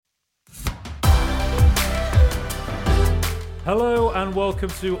Hello and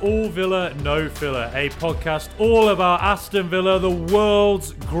welcome to All Villa No Filler, a podcast all about Aston Villa, the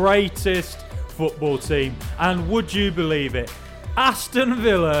world's greatest football team. And would you believe it? Aston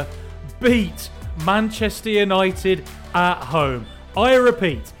Villa beat Manchester United at home. I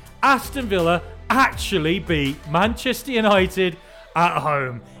repeat, Aston Villa actually beat Manchester United at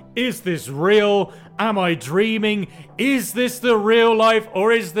home. Is this real? Am I dreaming? Is this the real life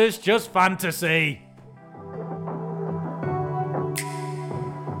or is this just fantasy?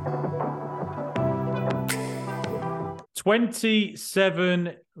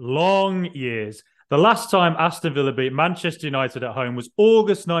 27 long years. The last time Aston Villa beat Manchester United at home was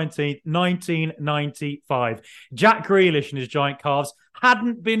August 19th, 1995. Jack Grealish and his giant calves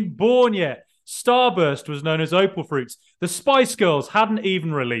hadn't been born yet. Starburst was known as Opal Fruits. The Spice Girls hadn't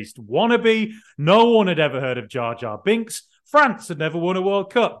even released Wannabe. No one had ever heard of Jar Jar Binks. France had never won a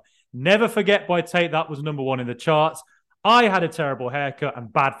World Cup. Never Forget by Tate, that was number one in the charts. I had a terrible haircut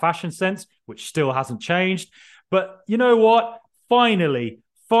and bad fashion sense, which still hasn't changed. But you know what? Finally,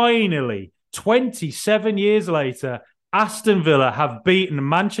 27 years later, Aston Villa have beaten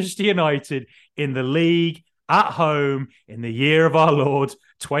Manchester United in the league at home in the year of our Lord,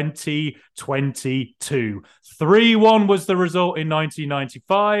 2022. 3-1 was the result in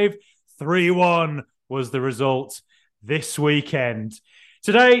 1995. 3-1 was the result this weekend.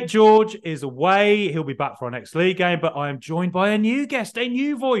 Today, George is away. He'll be back for our next league game, but I am joined by a new guest, a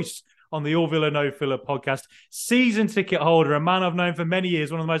new voice on the All Villa No Filler podcast, season ticket holder, a man I've known for many years,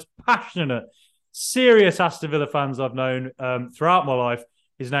 one of the most passionate, serious Aston Villa fans I've known throughout my life.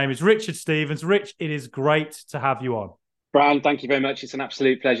 His name is Richard Stevens. Rich, it is great to have you on. Brian, thank you very much. It's an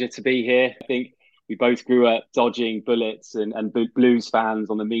absolute pleasure to be here. I think we both grew up dodging bullets and Blues fans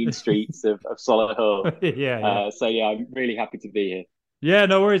on the mean streets of Solihull. So, I'm really happy to be here. Yeah,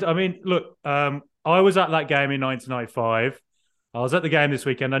 no worries. I mean, look, I was at that game in 1995. I was at the game this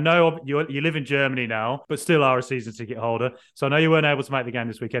weekend. I know you live in Germany now, but still are a season ticket holder. So I know you weren't able to make the game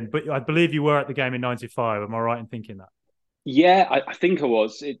this weekend, but I believe you were at the game in 95. Am I right in thinking that? Yeah, I think I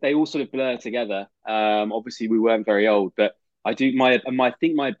was. They all sort of blur together. Obviously, we weren't very old, but I think my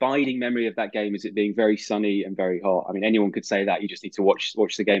abiding memory of that game is it being very sunny and very hot. I mean, anyone could say that. You just need to watch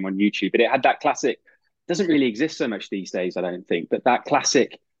the game on YouTube. But it had that classic. Doesn't really exist so much these days, I don't think. But that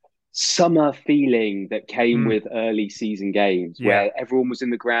classic summer feeling that came with early season games where everyone was in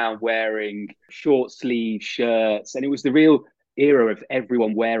the ground wearing short sleeve shirts, and it was the real era of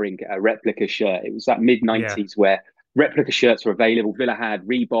everyone wearing a replica shirt. It was that mid-90s where replica shirts were available. Villa had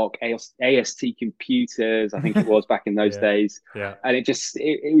Reebok, AST computers, I think it was back in those days. And it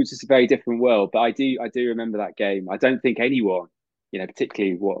was just a very different world. But I do remember that game. I don't think anyone,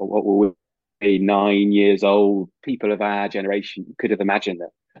 particularly what were we, 9 years old, people of our generation could have imagined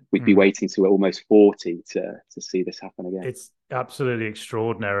that we'd be waiting to almost 40 to see this happen again. It's absolutely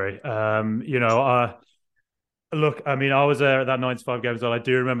extraordinary. Look, I mean, I was there at that 95 game as well. I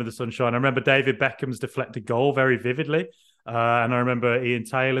do remember the sunshine. I remember David Beckham's deflected goal very vividly. And I remember Ian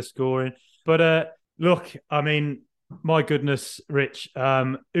Taylor scoring. But look, I mean, my goodness, Rich,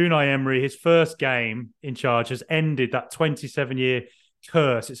 Unai Emery, his first game in charge has ended that 27-year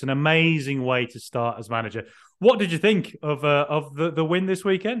curse. It's an amazing way to start as manager. What did you think of the win this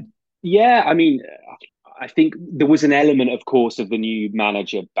weekend? Yeah, I mean, I think there was an element, of course, of the new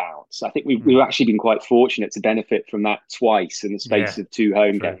manager bounce. I think we've actually been quite fortunate to benefit from that twice in the space of two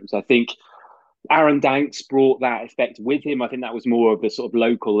home games. I think Aaron Danks brought that effect with him. I think that was more of the sort of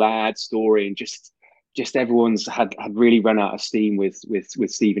local lad story, and just everyone's had really run out of steam with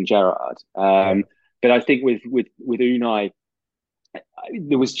Steven Gerrard. But I think with Unai,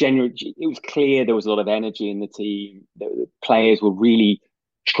 it was clear there was a lot of energy in the team. The players were really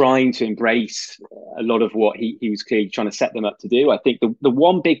trying to embrace a lot of what he was clearly trying to set them up to do. I think the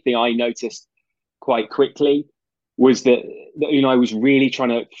one big thing I noticed quite quickly was that Unai was really trying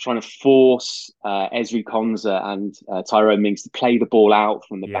to force Ezri Konsa and Tyrone Mings to play the ball out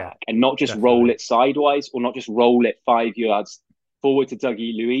from the back and not just roll it sideways or not just roll it 5 yards forward to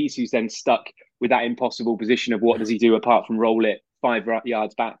Dougie Luiz, who's then stuck with that impossible position of what does he do apart from roll it 5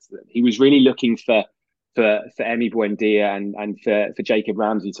 yards back to them. He was really looking for Emi Buendia and for Jacob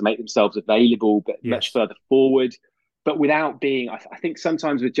Ramsey to make themselves available, but much further forward. But without being, I think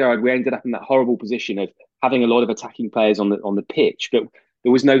sometimes with Gerrard, we ended up in that horrible position of having a lot of attacking players on the pitch, but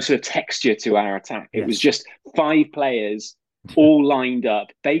there was no sort of texture to our attack. It was just 5 players all lined up,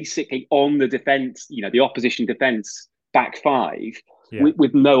 basically on the defence, the opposition defence back 5,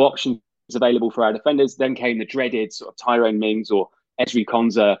 with no options available for our defenders. Then came the dreaded sort of Tyrone Mings or Ezri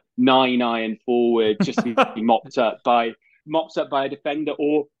Konsa 9-iron forward, just to be mopped up by a defender,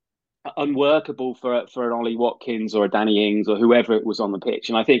 or unworkable for an Ollie Watkins or a Danny Ings or whoever it was on the pitch.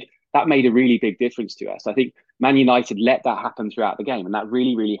 And I think that made a really big difference to us. I think Man United let that happen throughout the game, and that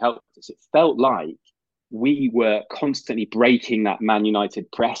really, really helped us. It felt like we were constantly breaking that Man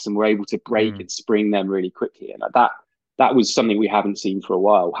United press and were able to break and spring them really quickly. And that was something we haven't seen for a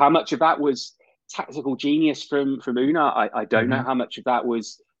while. How much of that was tactical genius from Una? I don't know. How much of that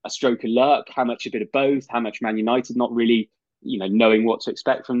was a stroke of luck? How much a bit of both? How much Man United not really, knowing what to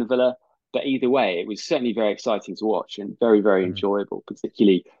expect from the Villa? But either way, it was certainly very exciting to watch and very, very enjoyable,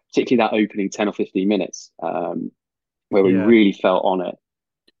 particularly that opening 10 or 15 minutes where we really felt on it.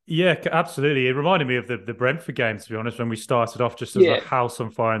 Yeah, absolutely. It reminded me of the Brentford game, to be honest, when we started off just as a house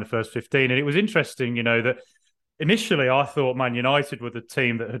on fire in the first 15. And it was interesting, that initially I thought Man United were the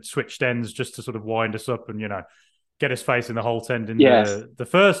team that had switched ends just to sort of wind us up and, get us facing the Holte End in the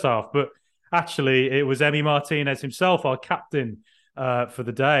first half. But actually, it was Emi Martinez himself, our captain for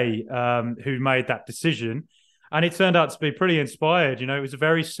the day, who made that decision. And it turned out to be pretty inspired. It was a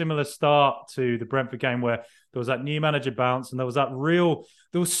very similar start to the Brentford game where there was that new manager bounce and there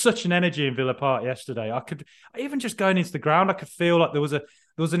was such an energy in Villa Park yesterday. Even just going into the ground, I could feel like there was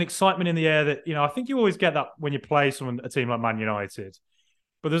an excitement in the air that, I think you always get that when you play a team like Man United.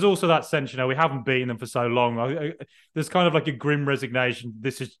 But there's also that sense, we haven't beaten them for so long. There's kind of like a grim resignation.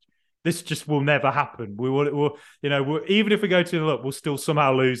 This just will never happen. We'll even if we go to the look, we'll still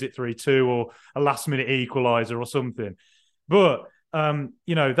somehow lose it 3-2 or a last-minute equaliser or something. But,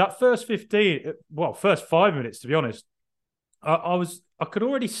 that first 5 minutes, to be honest, I could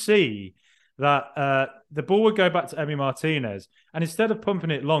already see that the ball would go back to Emi Martinez, and instead of pumping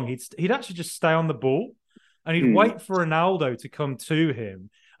it long, he'd actually just stay on the ball, and he'd wait for Ronaldo to come to him.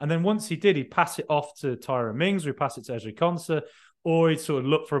 And then once he did, he'd pass it off to Tyrone Mings, or he'd pass it to Ezri Konsa, or he'd sort of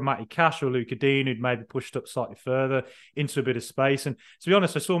look for a Matty Cash or Luca Dean, who'd maybe pushed up slightly further into a bit of space. And to be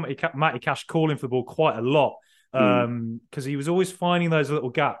honest, I saw Matty Cash calling for the ball quite a lot because he was always finding those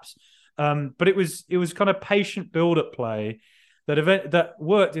little gaps. But it was kind of patient build-up play that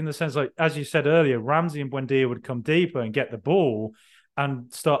worked in the sense, like, as you said earlier, Ramsey and Buendia would come deeper and get the ball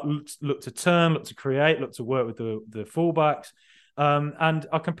and start look to turn, look to create, look to work with the fullbacks. And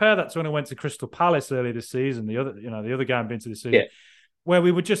I compare that to when I went to Crystal Palace earlier this season, the other game I've been to this season, where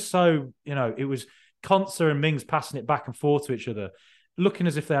we were just so, it was Konsa and Mings passing it back and forth to each other, looking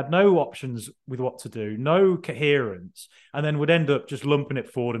as if they had no options with what to do, no coherence, and then would end up just lumping it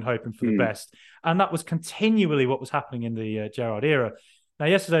forward and hoping for the best. And that was continually what was happening in the Gerrard era. Now,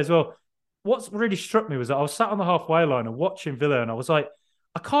 yesterday as well, what really struck me was that I was sat on the halfway line and watching Villa, and I was like,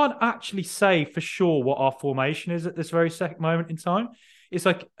 I can't actually say for sure what our formation is at this very second moment in time. It's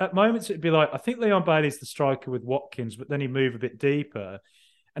like at moments it'd be like, I think Leon Bailey's the striker with Watkins, but then he'd move a bit deeper.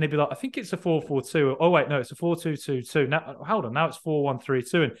 And he'd be like, I think it's a 4-4-2. Oh, wait, no, it's a 4-2-2-2. Now, hold on, now it's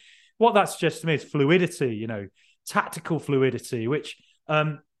 4-1-3-2. And what that suggests to me is fluidity, tactical fluidity, which,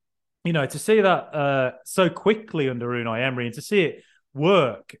 to see that so quickly under Unai Emery and to see it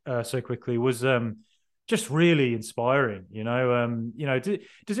work so quickly was just really inspiring.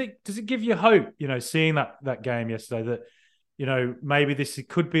 Does it give you hope, seeing that game yesterday that, maybe this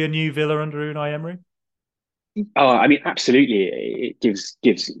could be a new Villa under Unai Emery? Oh, I mean, absolutely. It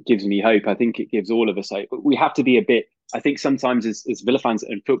gives me hope. I think it gives all of us hope. But we have to be a bit. I think sometimes as Villa fans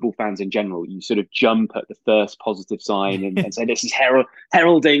and football fans in general, you sort of jump at the first positive sign and say this is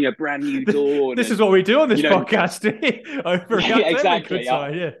heralding a brand new dawn. This is what we do on this podcast. Exactly.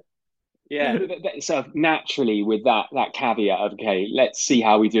 Yeah. So naturally, with that caveat of, okay, let's see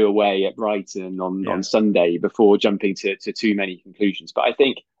how we do away at Brighton on Sunday before jumping to too many conclusions. But I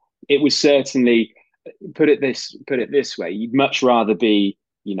think it was certainly, put it this way, you'd much rather be,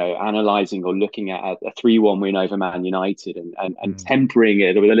 analysing or looking at a 3-1 win over Man United and tempering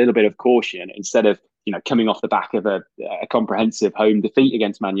it with a little bit of caution instead of, coming off the back of a comprehensive home defeat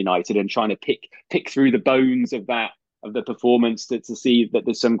against Man United and trying to pick through the bones of the performance to see that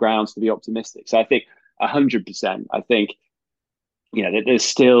there's some grounds to be optimistic. So I think 100%. I think, there's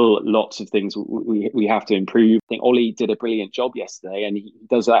still lots of things we have to improve. I think Ollie did a brilliant job yesterday, and he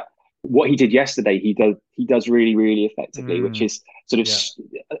does that. What he did yesterday, he does really, really effectively, which is sort of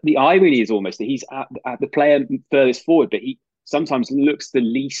the irony is almost that he's at the player furthest forward, but he sometimes looks the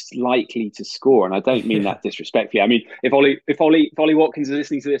least likely to score. And I don't mean that disrespectfully. I mean, if Ollie Watkins is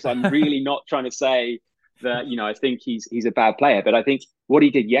listening to this, I'm really not trying to say that, I think he's a bad player, but I think what he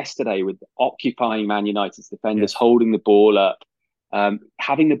did yesterday with occupying Man United's defenders, holding the ball up,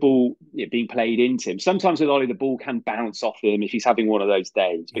 having the ball being played into him. Sometimes with Ollie, the ball can bounce off him if he's having one of those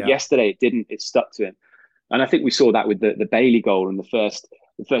days. But yesterday it didn't. It stuck to him. And I think we saw that with the Bailey goal in the first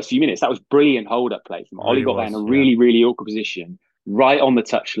few minutes. That was brilliant hold-up play from Ollie. Got that in a really, really awkward position. right on the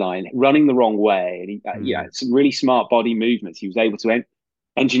touchline, running the wrong way, and some really smart body movements. He was able to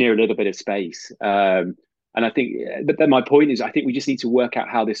engineer a little bit of space. And I think, but then my point is, I think we just need to work out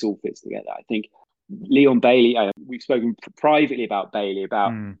how this all fits together. I think Leon Bailey, we've spoken privately about Bailey,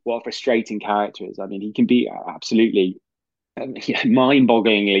 about what a frustrating character is. I mean, he can be absolutely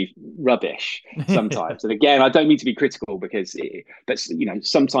mind-bogglingly rubbish sometimes. And again, I don't mean to be critical but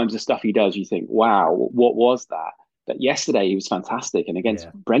sometimes the stuff he does, you think, wow, what was that? But yesterday he was fantastic, and against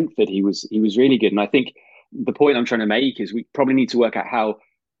Brentford, he was really good. And I think the point I'm trying to make is we probably need to work out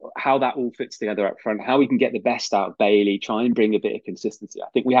how that all fits together up front, how we can get the best out of Bailey, try and bring a bit of consistency. I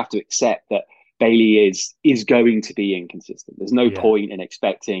think we have to accept that Bailey is going to be inconsistent. There's no point in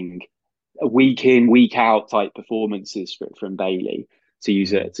expecting a week in, week out type performances from Bailey, to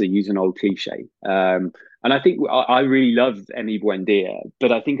use an old cliche. And I think I really love Emi Buendia,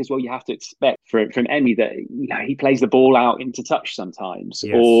 but I think as well you have to expect from Emi that he plays the ball out into touch sometimes,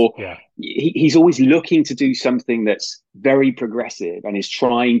 he's always looking to do something that's very progressive, and he's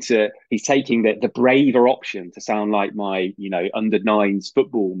taking the braver option, to sound like my under nines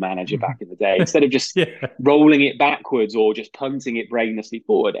football manager back in the day, instead of just rolling it backwards or just punting it brainlessly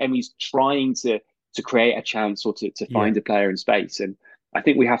forward. Emi's trying to create a chance or to find a player in space, and I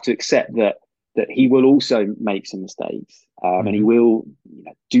think we have to accept that he will also make some mistakes, and he will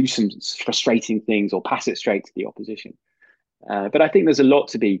do some frustrating things or pass it straight to the opposition. But I think there's a lot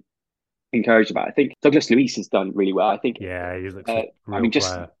to be encouraged about. I think Douglas Luiz has done really well. I think, he looks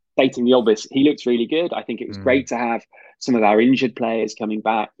just stating the obvious, he looks really good. I think it was great to have some of our injured players coming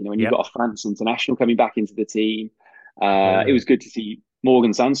back. When you've got a France international coming back into the team, it was good to see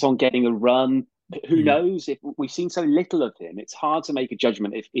Morgan Sanson getting a run. Who knows? If we've seen so little of him, it's hard to make a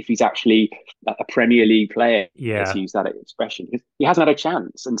judgment if he's actually a Premier League player. Let's use that expression. He hasn't had a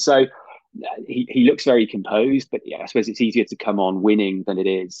chance, and so he looks very composed. But I suppose it's easier to come on winning than it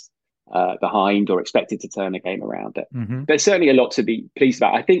is behind or expected to turn a game around. There's certainly a lot to be pleased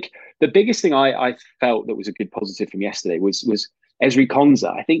about. I think the biggest thing I felt that was a good positive from yesterday was Ezri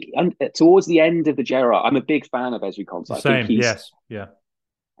Konsa. I think towards the end of the Gerrard, I'm a big fan of Ezri Konsa. I think he's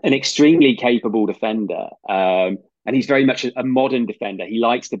an extremely capable defender, and he's very much a modern defender. He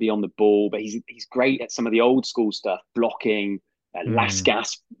likes to be on the ball, but he's great at some of the old school stuff, blocking, last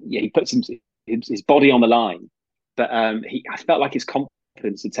gasp. He puts his body on the line. But I felt like his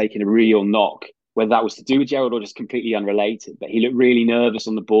confidence had taken a real knock, whether that was to do with Gerrard or just completely unrelated. But he looked really nervous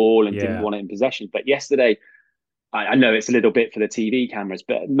on the ball and didn't want it in possession. But yesterday, I know it's a little bit for the TV cameras,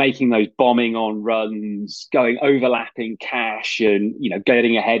 but making those bombing on runs, overlapping Cash, and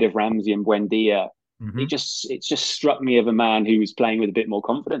getting ahead of Ramsey and Buendia, it just struck me of a man who was playing with a bit more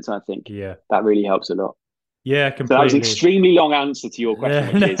confidence. And I think that really helps a lot. Yeah, completely. So that was an extremely long answer to your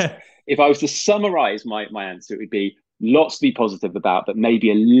question, which is, if I was to summarize my answer, it would be lots to be positive about, but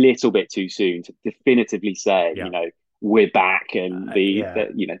maybe a little bit too soon to definitively say, we're back and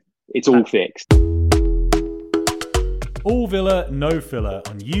it's all fixed. All Villa, no filler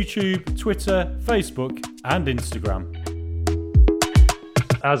on YouTube, Twitter, Facebook, and Instagram.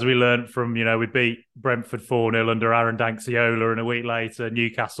 As we learned from, we beat Brentford 4-0 under Aaron Danciola, and a week later,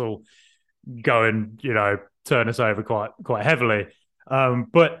 Newcastle go and, turn us over quite heavily.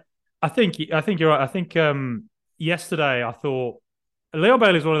 But I think you're right. I think yesterday I thought Leon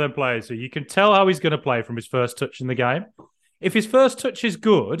Bailey is one of them players who you can tell how he's going to play from his first touch in the game. If his first touch is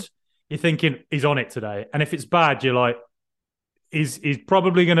good, you're thinking he's on it today. And if it's bad, you're like, he's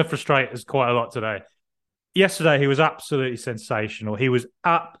probably going to frustrate us quite a lot today. Yesterday, he was absolutely sensational. He was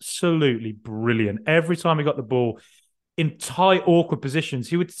absolutely brilliant. Every time he got the ball in tight, awkward positions,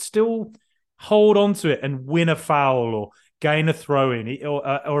 he would still hold on to it and win a foul or gain a throw-in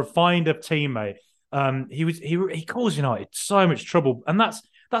or find a teammate. He caused United so much trouble, and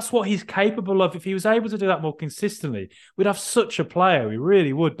that's what he's capable of. If he was able to do that more consistently, we'd have such a player. We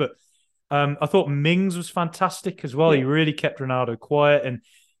really would. But I thought Mings was fantastic as well. Yeah. He really kept Ronaldo quiet, and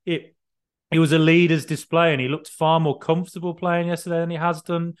it was a leader's display, and he looked far more comfortable playing yesterday than he has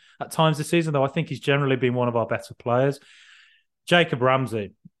done at times this season, though I think he's generally been one of our better players. Jacob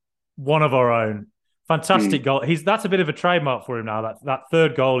Ramsey, one of our own. Fantastic goal. That's a bit of a trademark for him now, that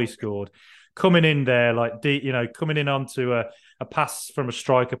third goal he scored. Coming in there, coming in onto a pass from a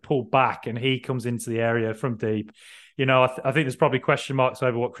striker, pulled back, and he comes into the area from deep. I think there's probably question marks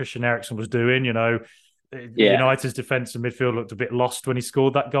over what Christian Eriksen was doing. United's defence and midfield looked a bit lost when he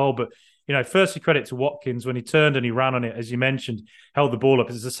scored that goal, but firstly credit to Watkins when he turned and he ran on it, as you mentioned, held the ball up.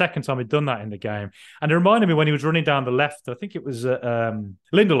 It's the second time he'd done that in the game. And it reminded me when he was running down the left, I think it was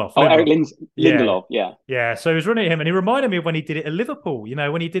Lindelof. Oh, Eric Lindelof, yeah. Yeah, so he was running at him, and he reminded me of when he did it at Liverpool,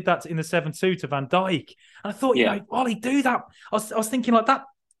 when he did that in the 7-2 to Van Dijk. And I thought, while he do that, I was thinking like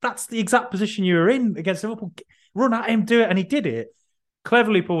that's the exact position you were in against Liverpool. Run at him, do it, and he did it.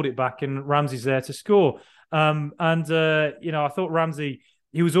 Cleverly pulled it back, and Ramsey's there to score. I thought Ramsey,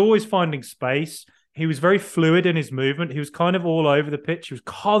 he was always finding space. He was very fluid in his movement. He was kind of all over the pitch. He was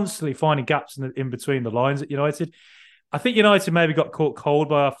constantly finding gaps in between the lines at United. I think United maybe got caught cold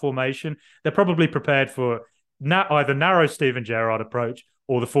by our formation. They're probably prepared for either narrow Steven Gerrard approach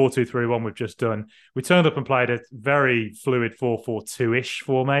or the 4-2-3-1 we've just done. We turned up and played a very fluid 4-4-2-ish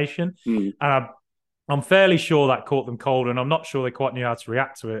formation. And I'm fairly sure that caught them cold, and I'm not sure they quite knew how to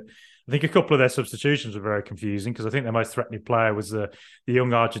react to it. I think a couple of their substitutions were very confusing because I think their most threatening player was the young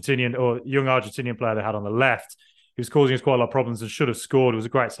Argentinian player they had on the left, who was causing us quite a lot of problems and should have scored. It was a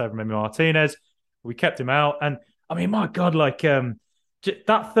great save from Emi Martinez. We kept him out, and I mean, my God,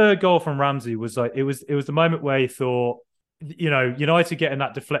 that third goal from Ramsey was it was the moment where you thought, United getting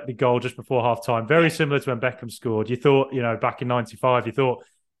that deflected goal just before half time, very similar to when Beckham scored. You thought, back in '95, you thought,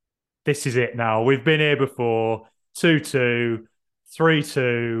 this is it now. We've been here before. 2-2,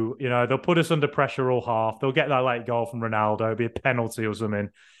 3-2. They'll put us under pressure all half. They'll get that late goal from Ronaldo. It'll be a penalty or something.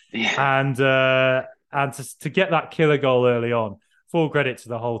 Yeah. And to get that killer goal early on, full credit to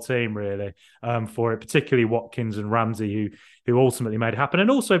the whole team, really, for it, particularly Watkins and Ramsey, who ultimately made it happen. And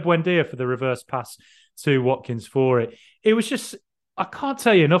also Buendia for the reverse pass to Watkins for it. It was just, I can't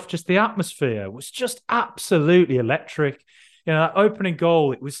tell you enough, just the atmosphere was just absolutely electric. That opening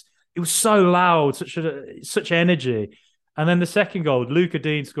goal, it was so loud, such energy. And then the second goal, Luca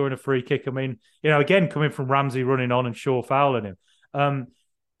Dean scoring a free kick. I mean, again, coming from Ramsey running on and Shaw fouling him.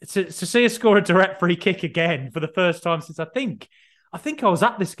 To see us score a direct free kick again for the first time since I think I was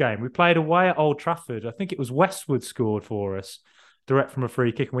at this game. We played away at Old Trafford. I think it was Westwood scored for us direct from a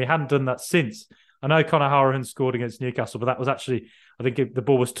free kick, and we hadn't done that since. I know Conor Hourihane scored against Newcastle, but that was actually, I think the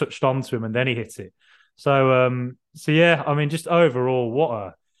ball was touched onto him and then he hit it. So yeah, I mean, just overall,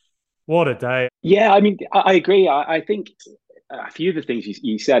 what a day. Yeah, I mean, I agree. I think a few of the things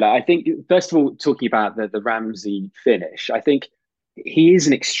you said, I think, first of all, talking about the Ramsey finish, I think he is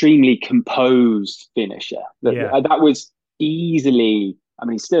an extremely composed finisher. That was easily, I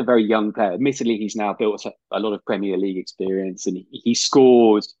mean, he's still a very young player. Admittedly, he's now built a lot of Premier League experience, and he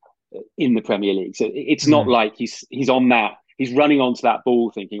scored in the Premier League. So it's not like he's on that. He's running onto that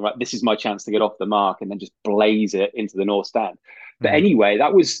ball thinking, right, this is my chance to get off the mark and then just blaze it into the North Stand. But anyway,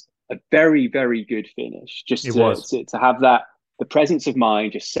 that was a very, very good finish. Just to have that, the presence of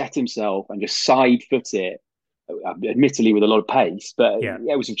mind, just set himself and just side foot it, admittedly with a lot of pace, but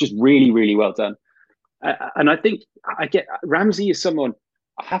it was just really, really well done. And I think Ramsey is someone,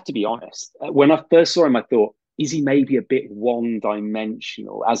 I have to be honest, when I first saw him, I thought, is he maybe a bit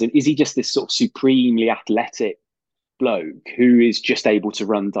one-dimensional? As in, is he just this sort of supremely athletic bloke who is just able to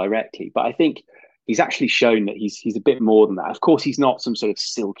run directly? But I think he's actually shown that he's a bit more than that. Of course, he's not some sort of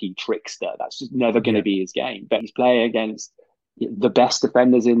silky trickster. That's just never going to be his game. But he's playing against the best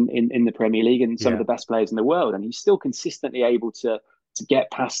defenders in the Premier League and some of the best players in the world, and he's still consistently able to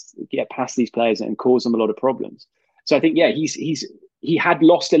get past these players and cause them a lot of problems. So I think he had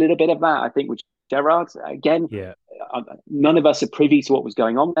lost a little bit of that, I think, with Gerrard. Again, none of us are privy to what was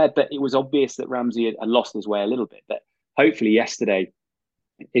going on there, but it was obvious that Ramsey had lost his way a little bit. But hopefully yesterday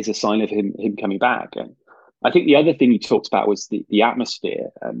is a sign of him coming back. And I think the other thing you talked about was the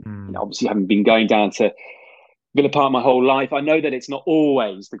atmosphere. Obviously, having been going down to Villa Park my whole life, I know that it's not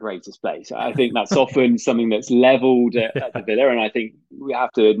always the greatest place. I think that's often something that's levelled at the Villa, and I think we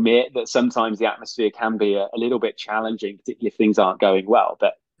have to admit that sometimes the atmosphere can be a little bit challenging, particularly if things aren't going well.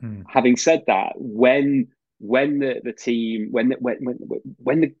 But having said that, when the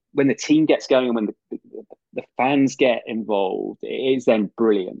team gets going and when the fans get involved, it is then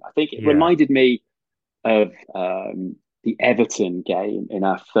brilliant. I think it reminded me of the Everton game in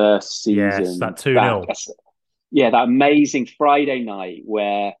our first season. Yes, that 2-0. That amazing Friday night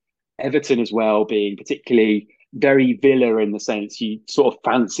where Everton as well, being particularly very Villa in the sense you sort of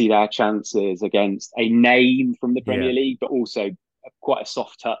fancied our chances against a name from the Premier League, but also quite a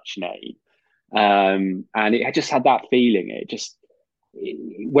soft touch name. And it just had that feeling.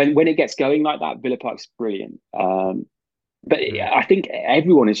 When it gets going like that, Villa Park's brilliant. But I think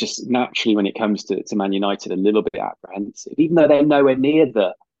everyone is just naturally, when it comes to Man United, a little bit apprehensive, even though they're nowhere near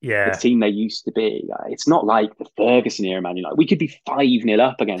the team they used to be. It's not like the Ferguson era Man United. We could be 5-0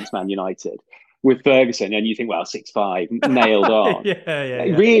 up against Man United, with Ferguson, and you think, well, 6'5", nailed on. Yeah.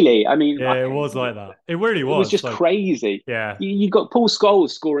 Really, I mean, Yeah, it was like that. It really it was was. just Like, crazy. yeah. You got Paul Scholes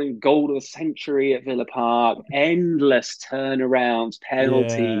scoring goal of the century at Villa Park, endless turnarounds, Yeah.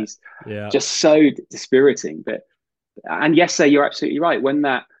 penalties, Yeah. just so dispiriting. But and yes, sir, you're absolutely right. When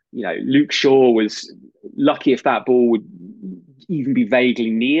that, Luke Shaw was lucky if that ball would even be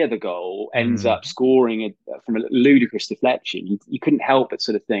vaguely near the goal, ends Mm. up scoring from a ludicrous deflection. You couldn't help but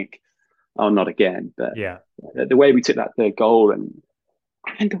sort of think, oh, not again. But Yeah. the way we took that third goal, and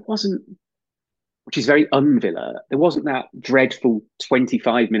there wasn't, which is very un-Villa, there wasn't that dreadful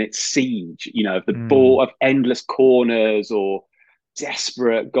 25-minute siege, of the ball, Mm. of endless corners or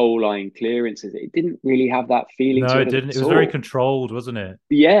desperate goal line clearances. It didn't really have that feeling No, to it it didn't. It at was very all. controlled, wasn't it?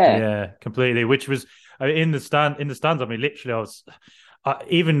 Yeah. Yeah, completely. Which was in the stands. I mean, literally,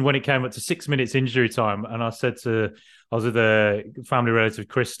 even when it came up to 6 minutes injury time, and I was with a family relative,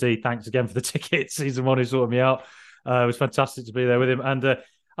 Christy. Thanks again for the tickets. He's the one who sorted me out. It was fantastic to be there with him. And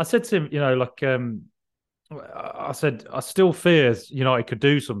I said to him, I said, I still fears United could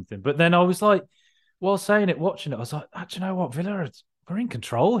do something. But then I was like, while saying it, watching it, I was like, do you know what? We're in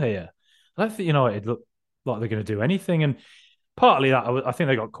control here. I don't think United look like they're going to do anything. And partly that, I think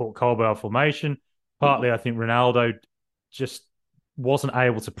they got caught cold by our formation. Partly, I think Ronaldo just wasn't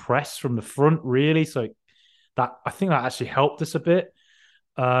able to press from the front, really. So I think that actually helped us a bit.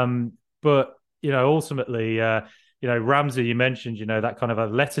 But, ultimately, Ramsey, you mentioned, that kind of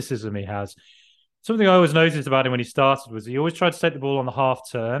athleticism he has. Something I always noticed about him when he started was he always tried to take the ball on the half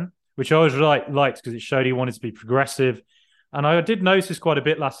turn, which I always liked because it showed he wanted to be progressive. And I did notice quite a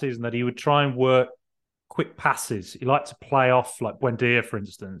bit last season that he would try and work quick passes. He liked to play off, like Buendia, for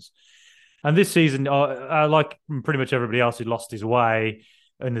instance. And this season, like pretty much everybody else, he lost his way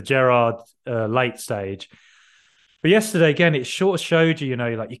in the Gerrard late stage. But yesterday, again, it sort of showed you,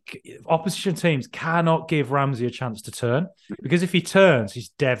 opposition teams cannot give Ramsey a chance to turn because if he turns, he's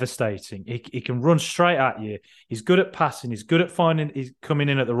devastating. He can run straight at you. He's good at passing. He's good at he's coming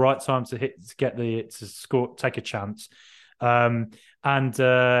in at the right time to score, take a chance. He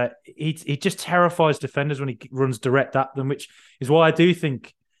just terrifies defenders when he runs direct at them, which is why I do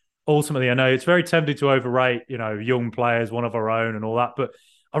think ultimately, I know it's very tempting to overrate, young players, one of our own and all that, but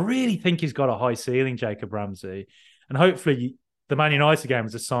I really think he's got a high ceiling, Jacob Ramsey. And hopefully the Man United game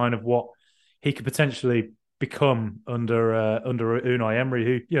is a sign of what he could potentially become under Unai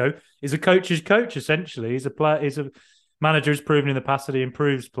Emery, who, is a coach's coach, essentially. He's a manager who's proven in the past that he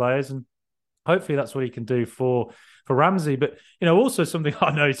improves players, and hopefully that's what he can do for Ramsey. But, also something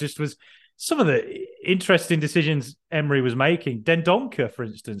I noticed was some of the interesting decisions Emery was making. Dendoncker, for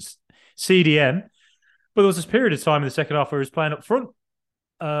instance, CDM, but there was this period of time in the second half where he was playing up front,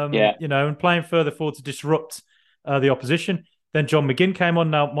 and playing further forward to disrupt the opposition. Then John McGinn came on.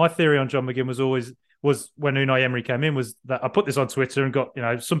 Now, my theory on John McGinn was when Unai Emery came in was that I put this on Twitter and got,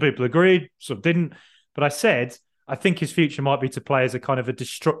 some people agreed, some didn't. But I said, I think his future might be to play as a kind of a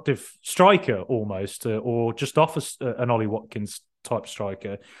destructive striker almost, or just off an Ollie Watkins type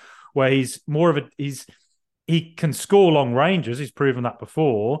striker, where he's more of he can score long ranges. He's proven that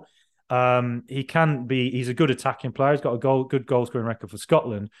before. He's a good attacking player. He's got a good goal scoring record for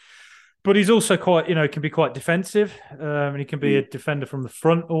Scotland. But he's also quite, can be quite defensive. And he can be a defender from the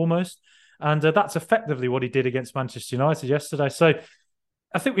front almost. And that's effectively what he did against Manchester United yesterday. So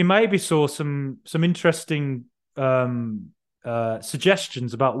I think we maybe saw some interesting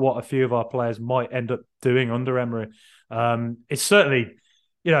suggestions about what a few of our players might end up doing under Emery. It's certainly,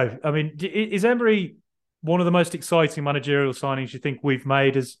 is Emery one of the most exciting managerial signings you think we've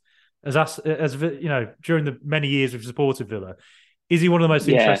made as during the many years we've supported Villa? Is he one of the most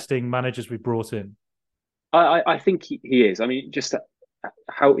interesting managers we've brought in? I think he is. I mean, just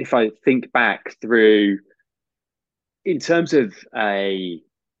how, if I think back through, in terms of a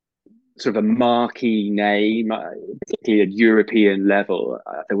sort of a marquee name, particularly at European level,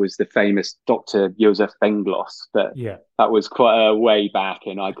 there was the famous Dr. Josef Benglos, but that was quite a way back,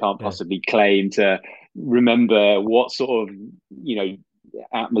 and I can't possibly claim to remember what sort of,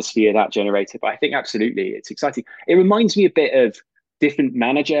 atmosphere that generated. But I think absolutely it's exciting. It reminds me a bit of different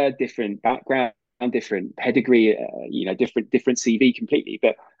manager, different background, different pedigree, different CV completely.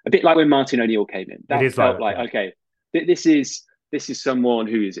 But a bit like when Martin O'Neill came in, that felt like okay, this is someone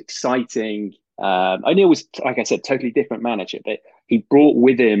who is exciting. O'Neill was, like I said, totally different manager, but he brought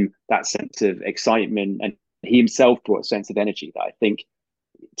with him that sense of excitement, and he himself brought a sense of energy that I think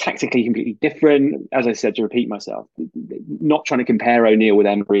tactically completely different. As I said, to repeat myself, not trying to compare O'Neill with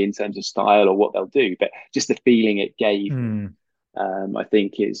Emery in terms of style or what they'll do, but just the feeling it gave. I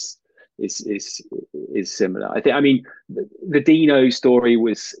think is is similar. I mean, the Dino story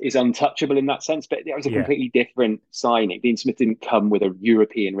is untouchable in that sense, but it was a completely different signing. Dean Smith didn't come with a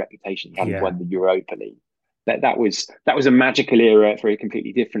European reputation. He hadn't won the Europa League. That was a magical era for a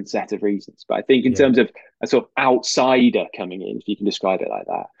completely different set of reasons. But I think in terms of a sort of outsider coming in, if you can describe it like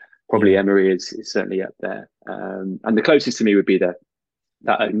that, probably Emery is certainly up there. And the closest to me would be that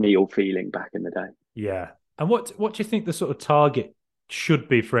O'Neill feeling back in the day. Yeah. And what do you think the sort of target should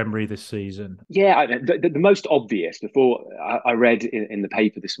be for Emery this season? Yeah, the most obvious, before I read in the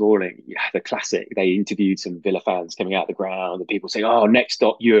paper this morning, the classic, they interviewed some Villa fans coming out of the ground and people saying, oh, next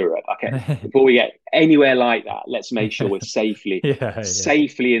stop Europe. Okay, before we get anywhere like that, let's make sure we're safely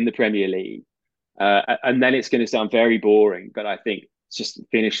in the Premier League. And then it's going to sound very boring, but I think just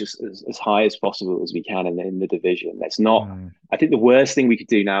finish as high as possible as we can in the division. Let's not, I think the worst thing we could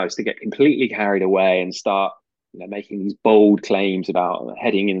do now is to get completely carried away and start making these bold claims about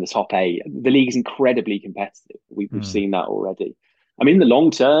heading in the top 8. The league is incredibly competitive. We've seen that already. I mean, in the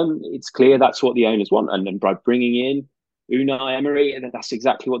long term, it's clear that's what the owners want. And by bringing in Unai Emery, that's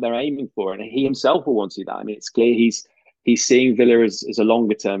exactly what they're aiming for. And he himself will want to do that. I mean, it's clear he's seeing Villa as a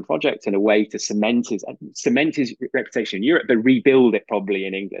longer term project and a way to cement his reputation in Europe, but rebuild it probably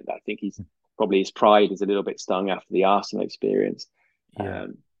in England. I think his pride is a little bit stung after the Arsenal experience. Yeah.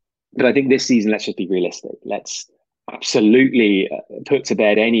 But I think this season, let's just be realistic. Let's absolutely put to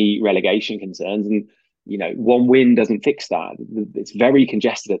bed any relegation concerns. And, one win doesn't fix that. It's very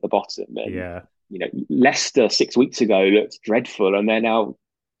congested at the bottom. And, Leicester 6 weeks ago looked dreadful and they're now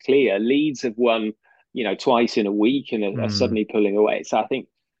clear. Leeds have won, twice in a week and are suddenly pulling away. So I think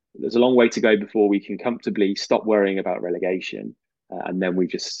there's a long way to go before we can comfortably stop worrying about relegation. And then we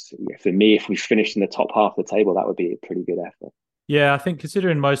just, for me, if we finish in the top half of the table, that would be a pretty good effort. Yeah, I think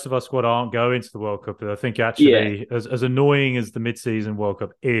considering most of our squad aren't going to the World Cup, I think actually, as annoying as the mid-season World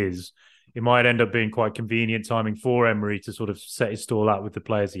Cup is, it might end up being quite convenient timing for Emery to sort of set his stall out with the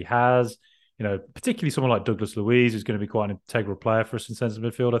players he has. Particularly someone like Douglas Luiz, who's going to be quite an integral player for us in central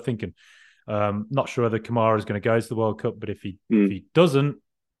midfield, I think. And not sure whether Kamara is going to go to the World Cup, but if he doesn't,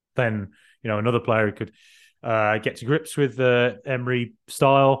 then another player who could get to grips with Emery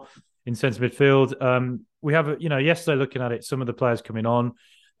style in central midfield. We have, yesterday looking at it, some of the players coming on,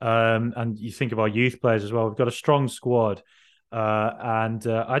 and you think of our youth players as well. We've got a strong squad, and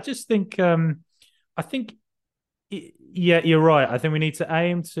I just think, you're right. I think we need to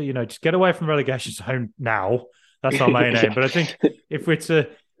aim to, just get away from the relegation zone now. That's our main aim. But I think if we're to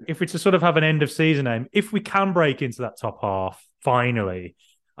sort of have an end of season aim, if we can break into that top half finally,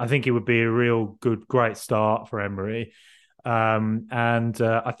 I think it would be a real great start for Emery. And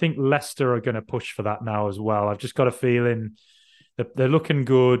I think Leicester are going to push for that now as well. I've just got a feeling that they're looking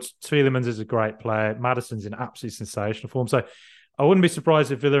good. Tielemans is a great player. Maddison's in absolutely sensational form. So I wouldn't be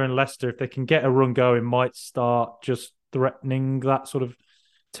surprised if Villa and Leicester, if they can get a run going, might start just threatening that sort of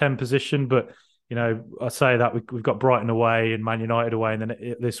 10 position. But, I say that we've got Brighton away and Man United away and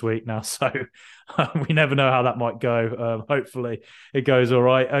then this week now. So we never know how that might go. Hopefully it goes all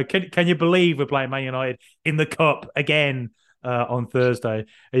right. Can you believe we're playing Man United in the Cup again on Thursday?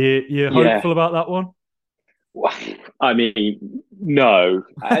 Are you hopeful about that one? Well, I mean, no.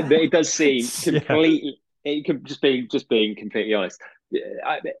 It does seem completely... Just being completely honest,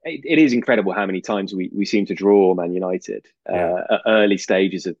 it is incredible how many times we seem to draw Man United at early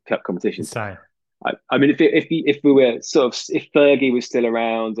stages of cup competitions. Insane. I mean, if we were if Fergie was still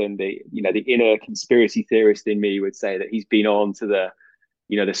around, and the inner conspiracy theorist in me would say that he's been on to the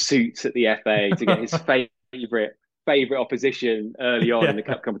suits at the FA to get his favorite opposition early on in the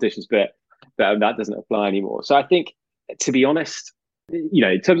cup competitions, but that doesn't apply anymore. So I think, to be honest,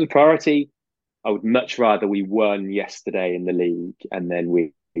 in terms of priority, I would much rather we won yesterday in the league, and then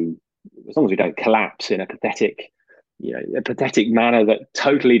we, as long as we don't collapse in a pathetic manner that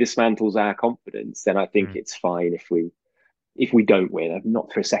totally dismantles our confidence, then I think it's fine if we don't win. I'm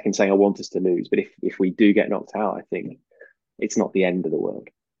not for a second saying I want us to lose, but if we do get knocked out, I think it's not the end of the world.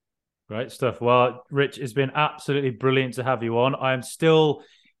 Great stuff. Well, Rich, it's been absolutely brilliant to have you on. I am still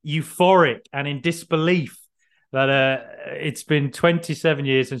euphoric and in disbelief that it's been 27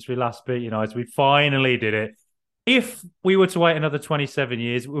 years since we last beat United. We finally did it. If we were to wait another 27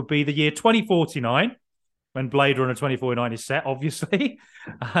 years, it would be the year 2049, when Blade Runner 2049 is set, obviously.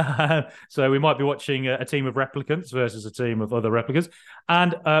 So we might be watching a team of replicants versus a team of other replicants.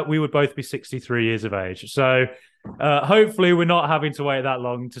 And we would both be 63 years of age. So hopefully we're not having to wait that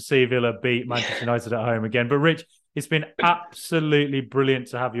long to see Villa beat Manchester United at home again. But Rich, it's been absolutely brilliant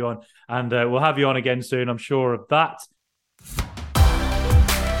to have you on. And we'll have you on again soon, I'm sure of that.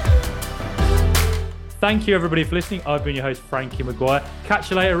 Thank you, everybody, for listening. I've been your host, Frankie Maguire. Catch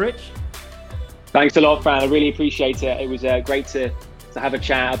you later, Rich. Thanks a lot, Fran. I really appreciate it. It was great to have a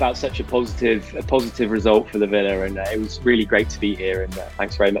chat about such a positive result for the Villa, and it was really great to be here. And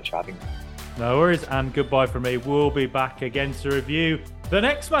thanks very much for having me. No worries, and goodbye from me. We'll be back again to review the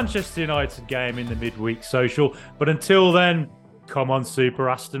next Manchester United game in the midweek social. But until then, come on, Super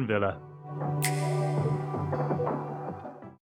Aston Villa.